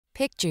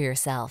Picture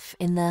yourself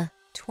in the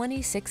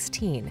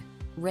 2016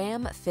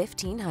 Ram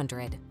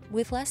 1500.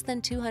 With less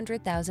than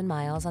 200,000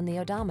 miles on the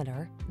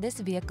odometer, this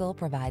vehicle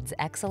provides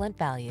excellent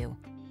value.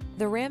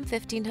 The Ram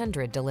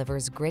 1500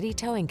 delivers gritty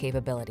towing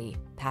capability,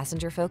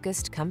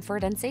 passenger-focused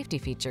comfort and safety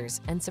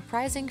features, and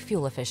surprising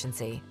fuel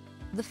efficiency.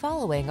 The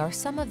following are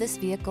some of this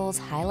vehicle's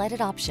highlighted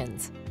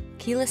options: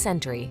 keyless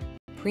entry,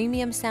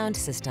 premium sound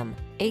system,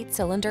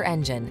 8-cylinder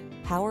engine,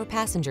 power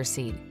passenger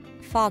seat,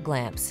 fog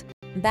lamps,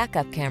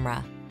 backup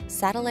camera,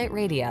 satellite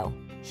radio,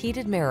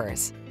 heated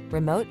mirrors,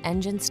 remote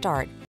engine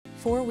start,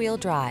 4-wheel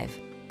drive.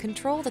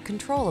 Control the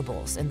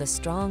controllables in the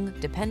strong,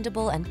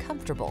 dependable, and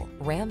comfortable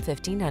Ram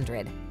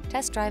 1500.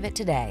 Test drive it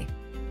today.